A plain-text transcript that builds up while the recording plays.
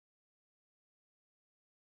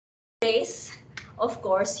Nowadays, of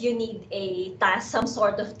course, you need some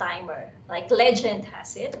sort of timer. Like legend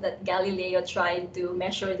has it that Galileo tried to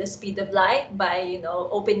measure the speed of light by,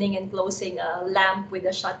 opening and closing a lamp with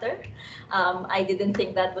a shutter. I didn't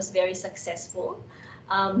think that was very successful.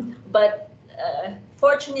 But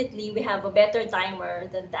fortunately, we have a better timer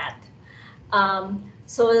than that.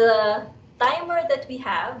 So the timer that we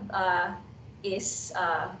have is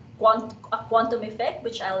a quantum effect,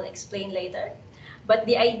 which I'll explain later. But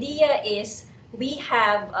the idea is we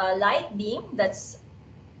have a light beam that's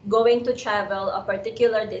going to travel a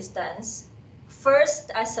particular distance,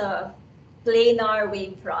 first as a planar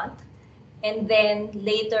wavefront, and then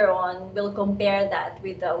later on we'll compare that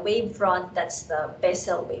with the wavefront that's the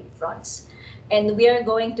Bessel wavefronts. And we are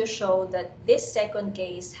going to show that this second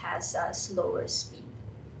case has a slower speed.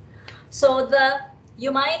 So you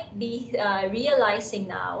might be realizing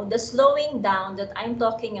now the slowing down that I'm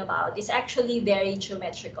talking about is actually very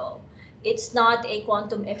geometrical. It's not a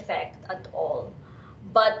quantum effect at all.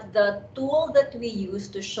 But the tool that we use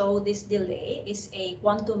to show this delay is a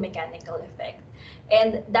quantum mechanical effect.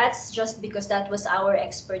 And that's just because that was our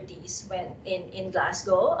expertise when in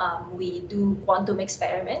Glasgow. We do quantum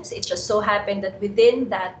experiments. It just so happened that within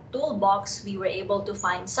that toolbox, we were able to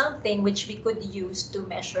find something which we could use to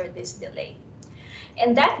measure this delay.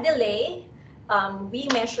 And that delay, we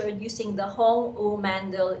measured using the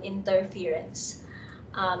Hong-Ou-Mandel interference,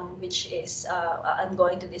 which is, I'm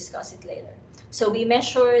going to discuss it later. So we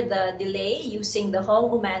measure the delay using the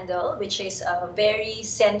Hong-Ou-Mandel, which is a very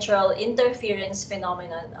central interference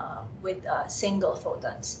phenomenon with single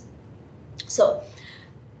photons. So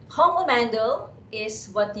Hong-Ou-Mandel is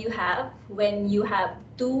what you have when you have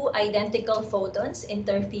two identical photons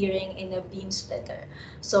interfering in a beam splitter.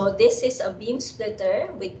 So this is a beam splitter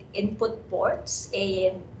with input ports A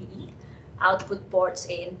and B, output ports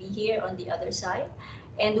A and B here on the other side.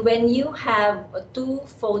 And when you have two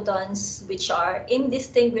photons which are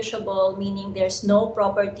indistinguishable, meaning there's no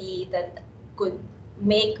property that could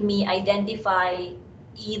make me identify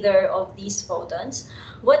either of these photons,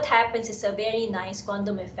 what happens is a very nice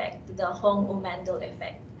quantum effect, the Hong-Ou-Mandel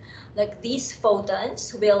effect. Like these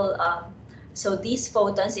photons will, so these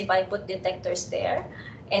photons, if I put detectors there,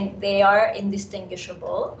 and they are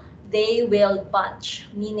indistinguishable, they will bunch,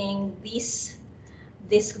 meaning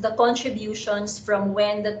the contributions from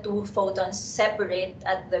when the two photons separate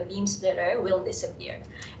at the beam splitter will disappear.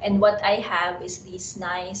 And what I have is this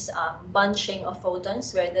nice bunching of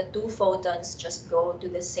photons where the two photons just go to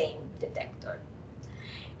the same detector.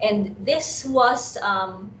 And this was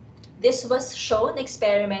shown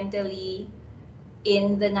experimentally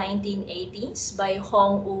in the 1980s by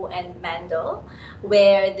Hong-Ou and Mandel,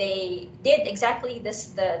 where they did exactly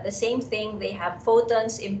the same thing. They have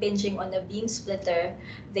photons impinging on a beam splitter.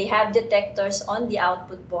 They have detectors on the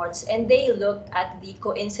output ports, and they looked at the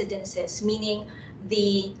coincidences, meaning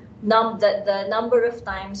the number of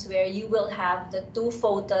times where you will have the two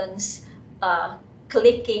photons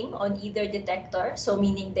clicking on either detector, so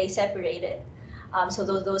meaning they separated. So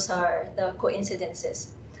those are the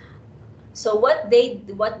coincidences. So what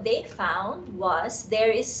they found was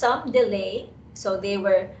there is some delay. So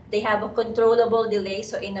they have a controllable delay.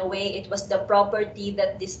 So in a way, it was the property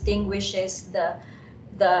that distinguishes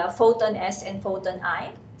the photon S and photon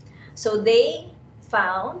I. So they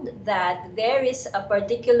found that there is a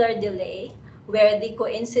particular delay where the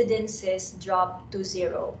coincidences dropped to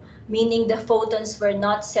zero, meaning the photons were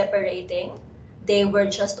not separating. They were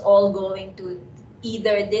just all going to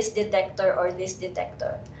either this detector or this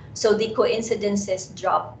detector. So the coincidences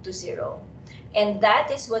drop to zero. And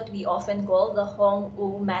that is what we often call the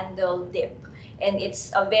Hong-Ou-Mandel dip. And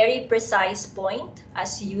it's a very precise point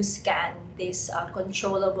as you scan this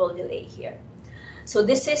controllable delay here. So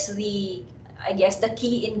this is I guess, the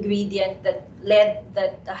key ingredient that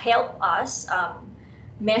helped us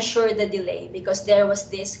measure the delay, because there was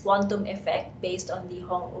this quantum effect based on the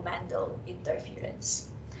Hong-Ou-Mandel interference.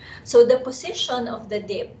 So the position of the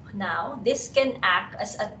dip now, this can act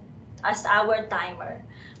as our timer,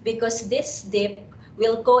 because this dip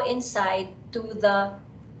will coincide to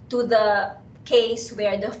the case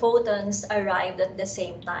where the photons arrived at the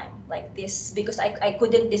same time, like this, because I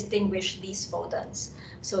couldn't distinguish these photons.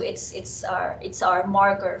 So it's our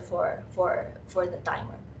marker for the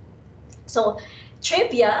timer. So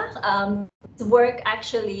trivia, work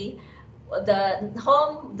actually, the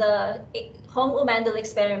Hong-Ou-Mandel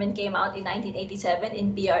experiment came out in 1987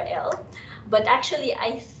 in PRL, but actually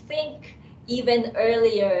I think even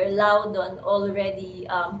earlier, Loudon already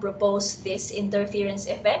proposed this interference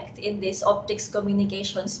effect in this optics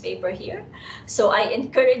communications paper here. So I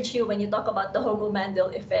encourage you, when you talk about the Hogo-Mandel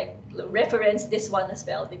effect, reference this one as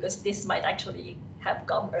well, because this might actually have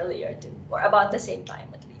come earlier too, or about the same time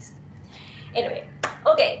at least. Anyway,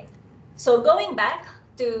 okay, so going back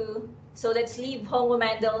to, so let's leave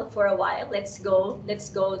Hogo-Mandel for a while. Let's go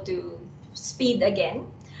to speed again.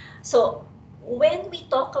 So when we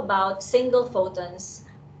talk about single photons,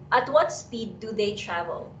 at what speed do they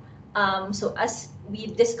travel? So as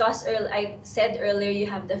we've discussed earlier, I said earlier, you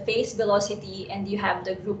have the phase velocity and you have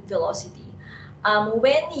the group velocity.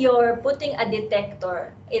 When you're putting a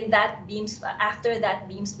detector in that after that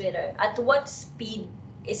beam splitter, at what speed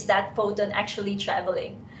is that photon actually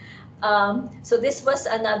traveling? So this was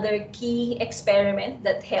another key experiment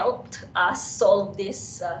that helped us solve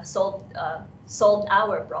this, solved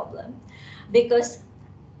our problem, because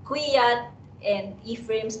Kwiat and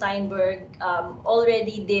Ephraim Steinberg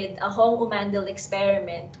already did a Hong-Mandel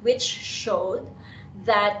experiment, which showed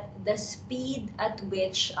that the speed at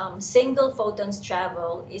which single photons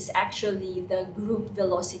travel is actually the group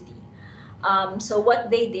velocity. So what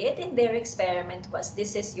they did in their experiment was,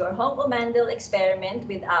 this is your Hong-Mandel experiment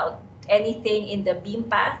without anything in the beam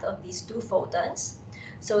path of these two photons.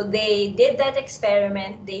 So they did that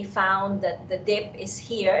experiment. They found that the dip is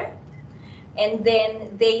here. And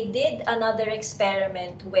then they did another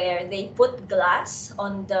experiment where they put glass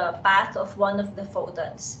on the path of one of the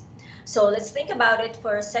photons. So let's think about it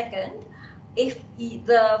for a second. If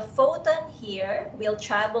the photon here will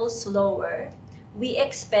travel slower, we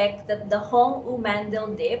expect that the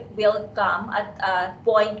Hong-Mandel dip will come at a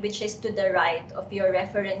point which is to the right of your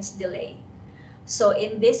reference delay. So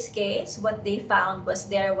in this case, what they found was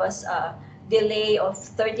there was a delay of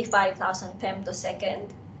 35,000 femtosecond,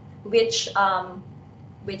 which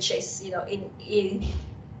is, you know,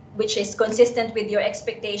 which is consistent with your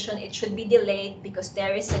expectation. It should be delayed because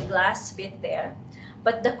there is a glass bit there.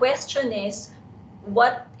 But the question is,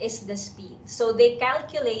 what is the speed? So they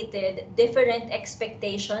calculated different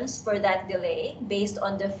expectations for that delay based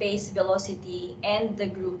on the phase velocity and the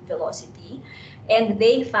group velocity. And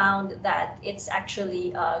they found that it's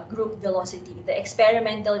actually group velocity. The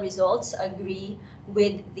experimental results agree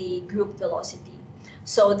with the group velocity.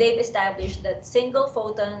 So they've established that single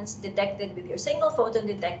photons detected with your single photon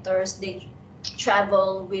detectors, they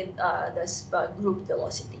travel with the group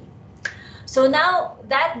velocity. So now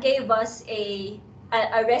that gave us a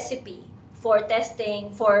recipe for testing,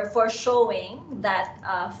 for showing that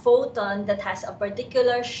a photon that has a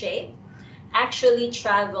particular shape actually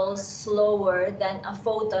travels slower than a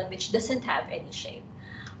photon which doesn't have any shape.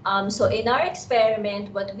 So in our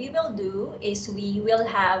experiment, what we will do is we will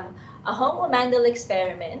have a Hong-Mandel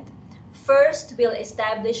experiment. First, we'll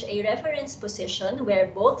establish a reference position where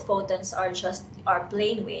both photons are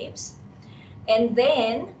plane waves. And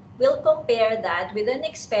then we'll compare that with an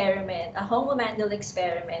experiment, a Hong-Mandel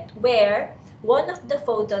experiment, where one of the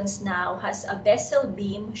photons now has a Bessel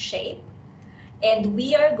beam shape. And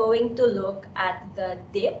we are going to look at the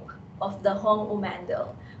dip of the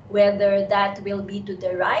Hong-Mandel, whether that will be to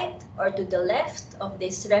the right or to the left of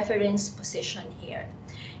this reference position here.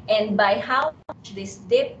 And by how much this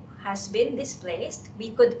dip has been displaced, we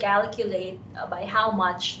could calculate by how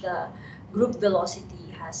much the group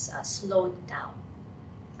velocity has slowed down.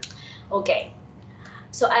 Okay,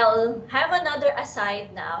 so I'll have another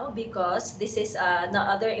aside now because this is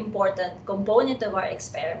another important component of our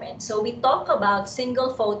experiment. So we talk about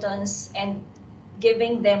single photons and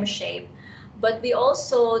giving them shape, but we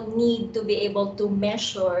also need to be able to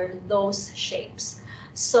measure those shapes.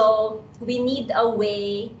 So we need a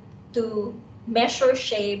way to measure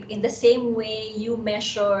shape in the same way you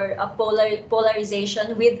measure a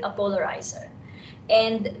polarization with a polarizer.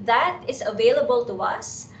 And that is available to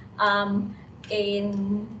us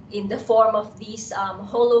in the form of these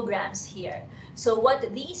holograms here. So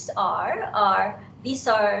what these are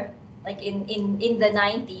like in the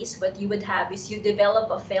 90s, what you would have is you develop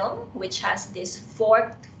a film which has this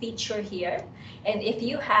forked feature here. And if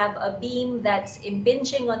you have a beam that's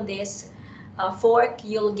impinging on this fork,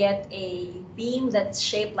 you'll get a beam that's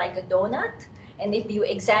shaped like a donut. And if you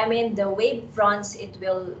examine the wave fronts, it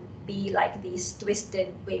will be like these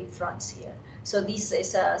twisted wave fronts here. So this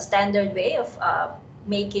is a standard way of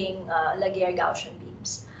making Laguerre-Gaussian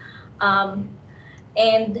beams.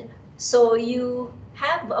 And so you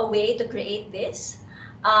have a way to create this,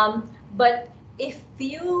 but if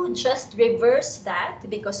you just reverse that,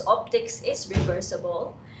 because optics is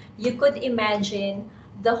reversible, you could imagine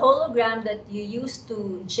the hologram that you use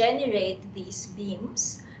to generate these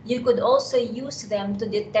beams you could also use them to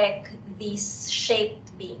detect these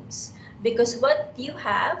shaped beams. Because what you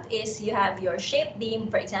have is you have your shaped beam,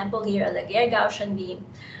 for example, here a Laguerre-Gaussian beam.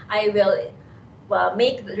 I will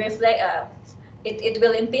make the reflect, it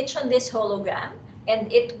will impinge on this hologram,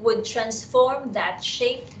 and it would transform that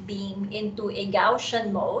shaped beam into a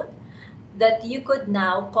Gaussian mode that you could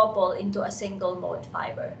now couple into a single mode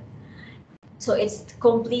fiber. So it's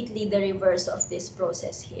completely the reverse of this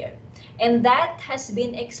process here. And that has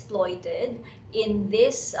been exploited in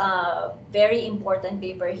this very important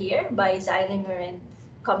paper here by Zeilinger and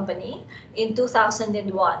company in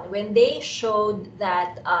 2001, when they showed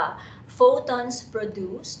that photons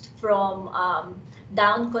produced from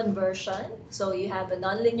down conversion. So you have a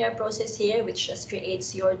nonlinear process here, which just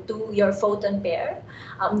creates your photon pair.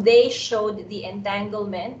 They showed the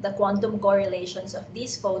entanglement, the quantum correlations of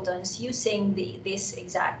these photons using this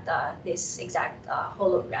exact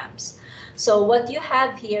holograms. So what you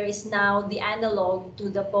have here is now the analog to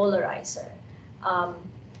the polarizer,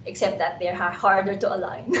 except that they're harder to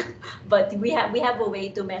align. But we have a way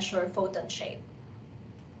to measure photon shape.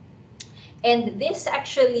 And this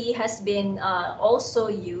actually has been also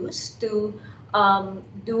used to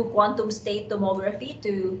do quantum state tomography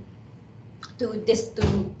to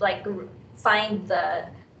find the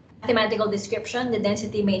mathematical description, the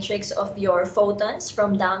density matrix of your photons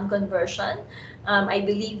from down conversion. I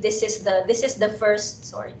believe this is the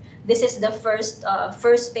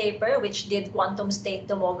first paper which did quantum state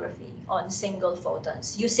tomography on single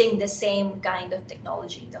photons using the same kind of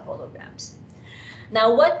technology, the holograms.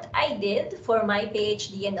 Now, what I did for my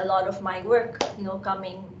PhD and a lot of my work,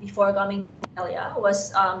 before coming to Australia,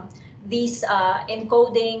 was these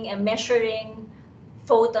encoding and measuring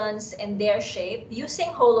photons and their shape using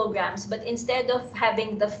holograms. But instead of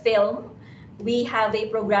having the film, we have a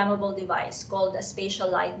programmable device called a spatial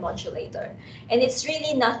light modulator. And it's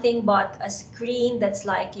really nothing but a screen that's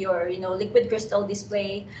like your liquid crystal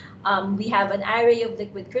display. We have an array of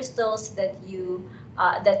liquid crystals that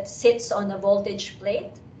sits on a voltage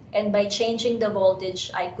plate, and by changing the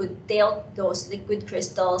voltage, I could tilt those liquid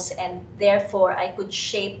crystals, and therefore I could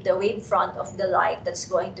shape the wavefront of the light that's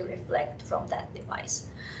going to reflect from that device.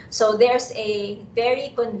 So there's a very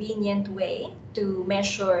convenient way to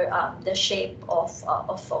measure the shape of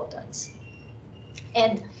photons.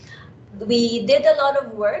 And we did a lot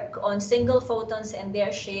of work on single photons and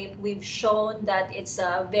their shape. We've shown that it's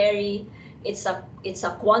a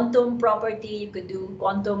quantum property. You could do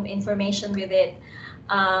quantum information with it.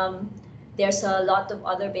 There's a lot of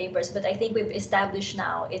other papers, but I think we've established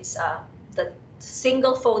now it's the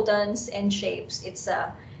single photons and shapes.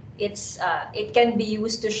 It can be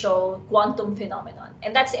used to show quantum phenomenon,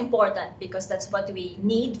 and that's important because that's what we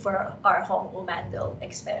need for our Hong-Ou-Mandel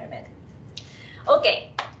experiment.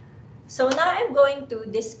 Okay. So now I'm going to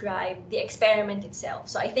describe the experiment itself.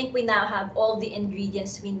 So I think we now have all the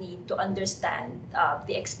ingredients we need to understand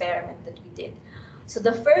the experiment that we did. So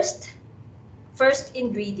the first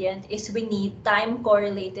ingredient is we need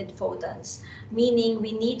time-correlated photons, meaning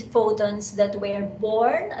we need photons that were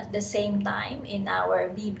born at the same time in our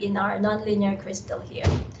nonlinear crystal here.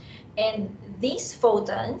 And these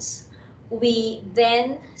photons, we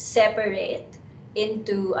then separate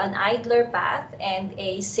into an idler path and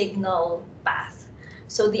a signal path.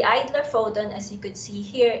 So the idler photon, as you could see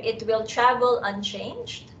here, it will travel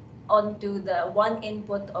unchanged onto the one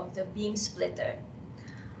input of the beam splitter.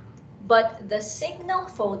 But the signal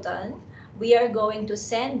photon, we are going to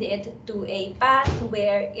send it to a path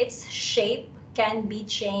where its shape can be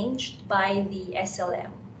changed by the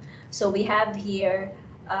SLM. So we have here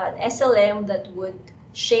an SLM that would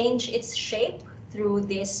change its shape through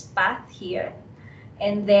this path here,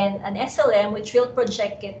 and then an SLM which will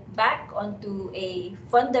project it back onto a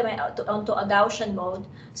Gaussian mode,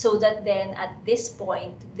 so that then at this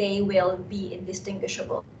point they will be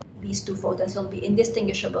indistinguishable. These two photons will be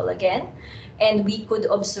indistinguishable again, and we could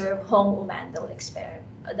observe Hong-Ou-Mandel experiment,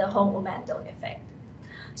 the Hong-Ou-Mandel effect.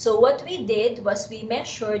 So what we did was we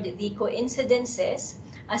measured the coincidences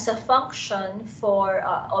as a function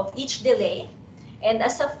of each delay, and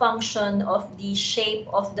as a function of the shape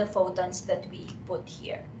of the photons that we put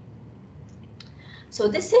here. So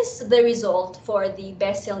this is the result for the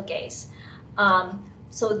Bessel case.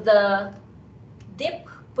 So the dip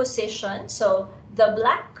position, so the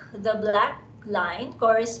black line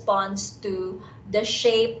corresponds to the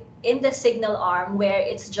shape in the signal arm where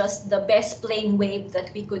it's just the best plane wave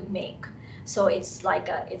that we could make. So it's like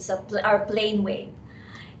our plane wave.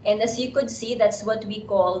 And as you could see, that's what we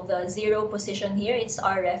call the zero position here. It's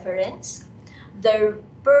our reference. The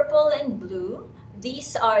purple and blue,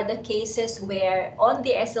 these are the cases where on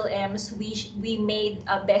the SLMs we made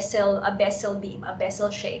a bezel beam, a bezel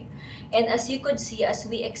shape. And as you could see, as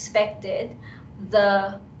we expected,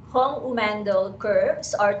 the Hong-Umandel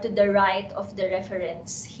curves are to the right of the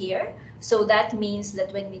reference here. So that means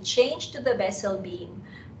that when we change to the bezel beam,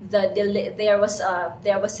 there was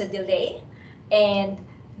a delay, and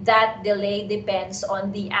that delay depends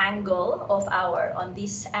on the angle of on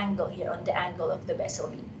this angle here, on the angle of the bezel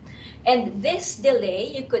beam. And this delay,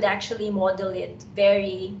 you could actually model it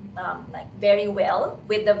very well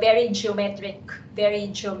with a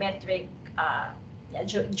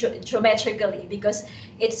geometrically, because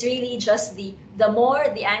it's really just the more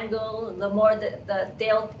the angle, the more the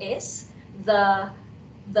tilt is, the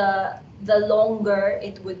longer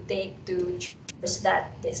it would take to traverse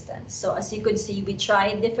that distance. So as you could see, we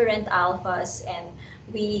tried different alphas and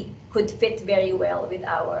we could fit very well with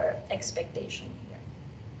our expectation here.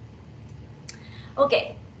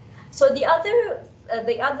 Okay, so the other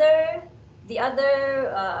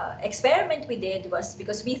experiment we did was,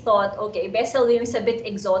 because we thought, okay, bezel beam is a bit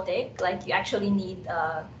exotic, like you actually need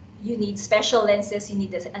special lenses, you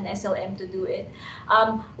need an SLM to do it.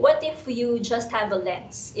 What if you just have a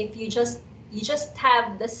lens? If you just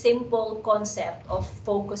have the simple concept of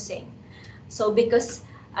focusing. So because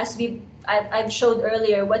as I've showed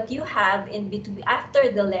earlier, what you have in between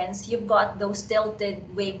after the lens, you've got those tilted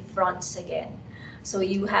wave fronts again. So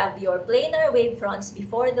you have your planar wave fronts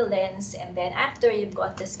before the lens, and then after you've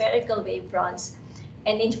got the spherical wave fronts.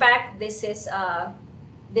 And in fact, this is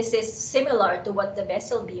similar to what the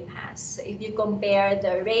bezel beam has. So if you compare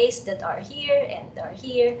the rays that are here and are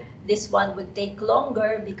here, this one would take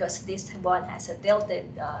longer because this one has a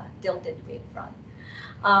tilted wave front.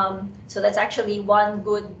 So that's actually one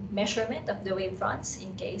good measurement of the wave fronts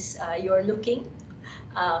in case you're looking.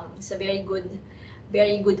 It's a very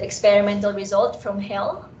good experimental result from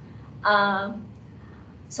HEL.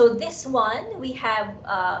 So this one we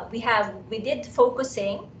did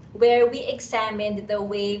focusing, where we examined the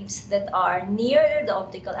waves that are near the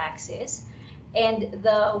optical axis and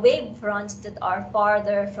the wave fronts that are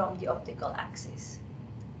farther from the optical axis.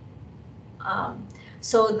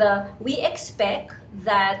 So we expect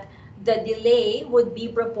that the delay would be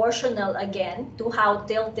proportional again to how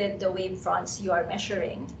tilted the wave fronts you are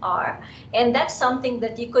measuring are, and that's something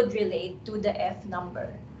that you could relate to the F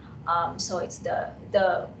number. So it's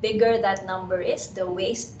the bigger that number is, the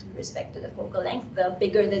waste with respect to the focal length, the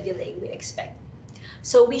bigger the delay we expect.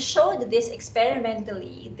 So we showed this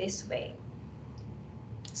experimentally this way.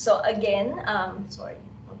 So again, sorry.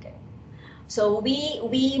 So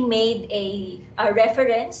we made a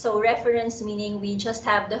reference. So reference meaning we just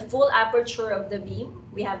have the full aperture of the beam.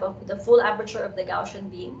 We have the full aperture of the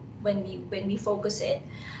Gaussian beam when we focus it.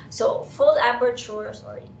 So full aperture,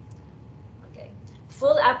 sorry. Okay,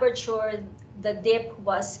 full aperture. The dip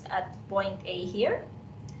was at point A here.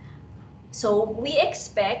 So we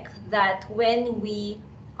expect that when we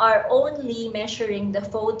are only measuring the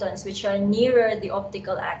photons which are nearer the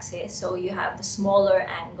optical axis, so you have the smaller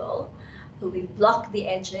angle, we block the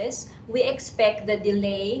edges, we expect the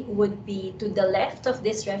delay would be to the left of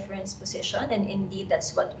this reference position, and indeed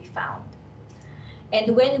that's what we found.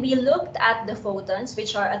 And when we looked at the photons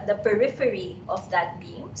which are at the periphery of that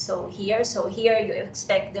beam, so here you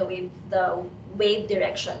expect the wave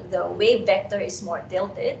direction, the wave vector is more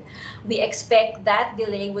tilted. We expect that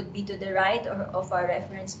delay would be to the right of our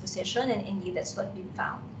reference position, and indeed that's what we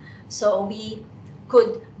found. So we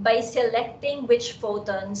could, by selecting which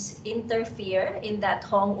photons interfere in that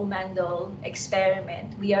Hong-Umandel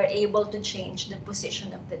experiment, we are able to change the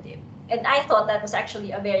position of the dip. And I thought that was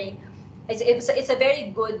actually it's a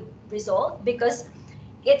very good result, because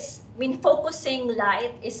focusing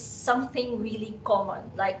light is something really common.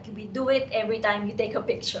 Like we do it every time you take a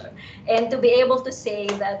picture, and to be able to say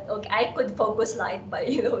that, okay, I could focus light by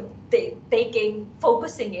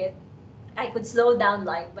focusing it, I could slow down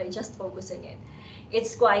light by just focusing it.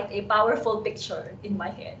 It's quite a powerful picture in my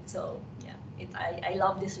head. So yeah, I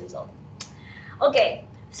love this result. Okay,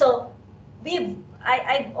 so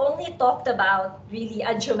I've only talked about really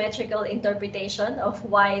a geometrical interpretation of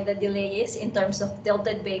why the delay is in terms of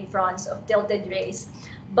tilted wave fronts, of tilted rays.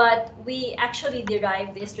 But we actually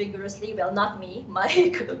derived this rigorously, well, not me, my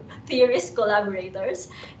theorist collaborators,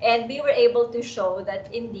 and we were able to show that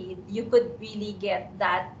indeed you could really get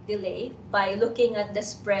that delay by looking at the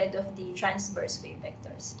spread of the transverse wave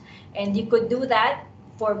vectors. And you could do that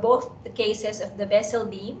for both the cases of the bezel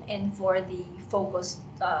beam and for the focused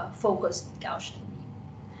Gaussian beam.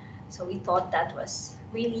 So we thought that was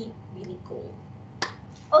really, really cool.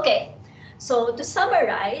 Okay, so to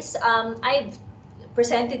summarize, I've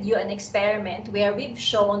presented you an experiment where we've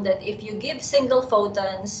shown that if you give single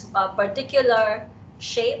photons a particular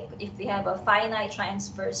shape, if we have a finite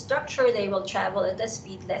transverse structure, they will travel at a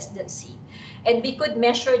speed less than c. And we could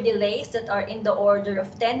measure delays that are in the order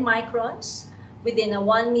of 10 microns within a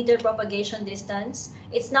 1 meter propagation distance.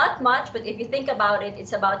 It's not much, but if you think about it,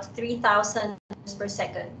 it's about 3,000 per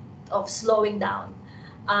second of slowing down,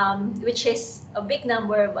 which is a big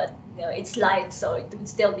number, but it's light, so it would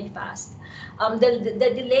still be fast.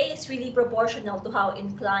 The delay is really proportional to how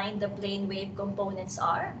inclined the plane wave components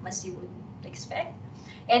are, as you would expect.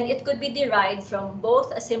 And it could be derived from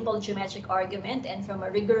both a simple geometric argument and from a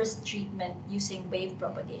rigorous treatment using wave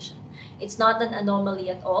propagation. It's not an anomaly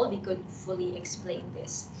at all. We could fully explain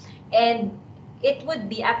this. And it would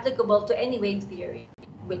be applicable to any wave theory,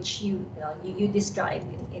 which you described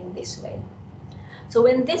in this way. So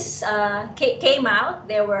when this came out,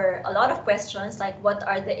 there were a lot of questions like, what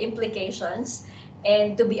are the implications?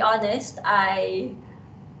 And to be honest, I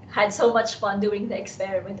had so much fun doing the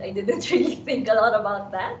experiment. I didn't really think a lot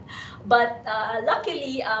about that. But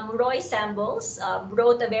luckily, Roy Sambles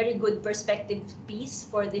wrote a very good perspective piece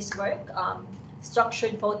for this work.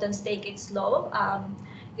 Structured photons take it slow.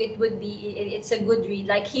 It's a good read.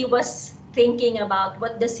 Like, he was thinking about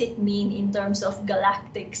what does it mean in terms of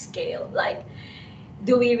galactic scale. Like,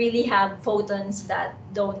 do we really have photons that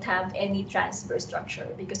don't have any transverse structure?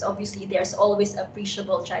 Because obviously there's always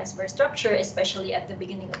appreciable transverse structure, especially at the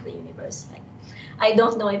beginning of the universe. Like, I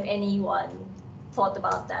don't know if anyone thought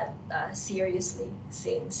about that seriously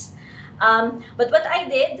since. But what I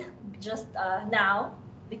did just now,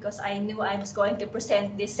 because I knew I was going to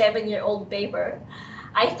present this 7-year-old paper,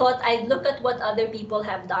 I thought I'd look at what other people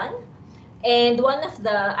have done. And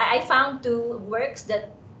I found 2 works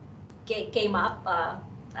that came up,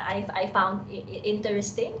 I found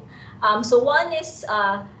interesting. So one is,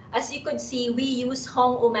 as you could see, we use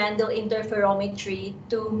Hong-Umandel interferometry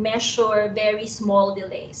to measure very small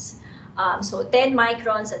delays. So 10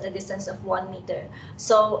 microns at a distance of 1 meter.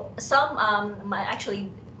 So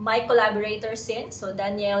my collaborator since, so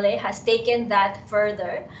Daniele, has taken that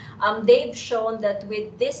further. They've shown that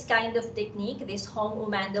with this kind of technique, this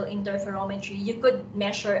Hong-Umandel interferometry, you could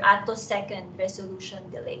measure attosecond resolution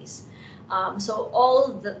delays. So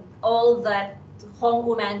all that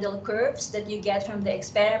Hong-Umandel curves that you get from the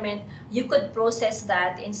experiment, you could process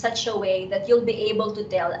that in such a way that you'll be able to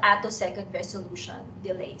tell attosecond resolution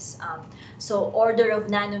delays. So order of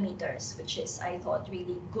nanometers, which is, I thought,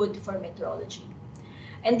 really good for metrology.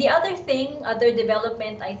 And the other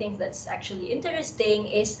development I think that's actually interesting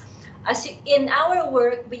is, in our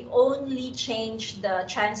work, we only change the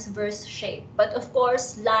transverse shape. But of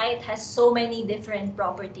course, light has so many different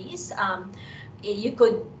properties. You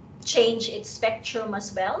could change its spectrum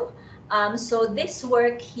as well. So this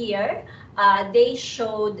work here, they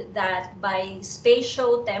showed that by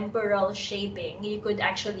spatio-temporal shaping, you could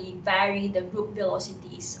actually vary the group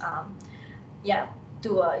velocities,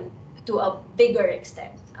 to a bigger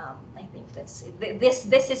extent. I think that's it.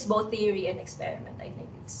 This is both theory and experiment. I think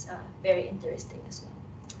it's very interesting as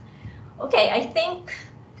well. Okay, I think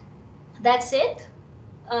that's it.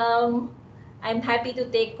 I'm happy to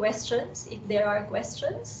take questions if there are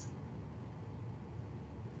questions.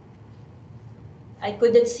 I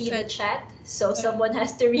couldn't see the chat, so someone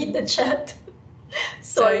has to read the chat.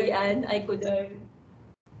 Sorry, Anne, I couldn't.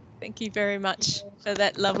 Thank you very much for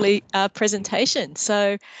that lovely presentation.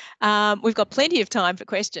 So we've got plenty of time for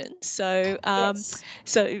questions. So Yes.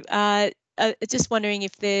 Just wondering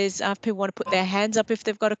if people want to put their hands up if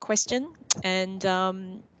they've got a question, and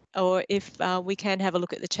or if we can have a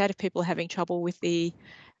look at the chat if people are having trouble with the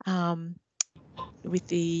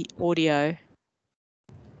audio.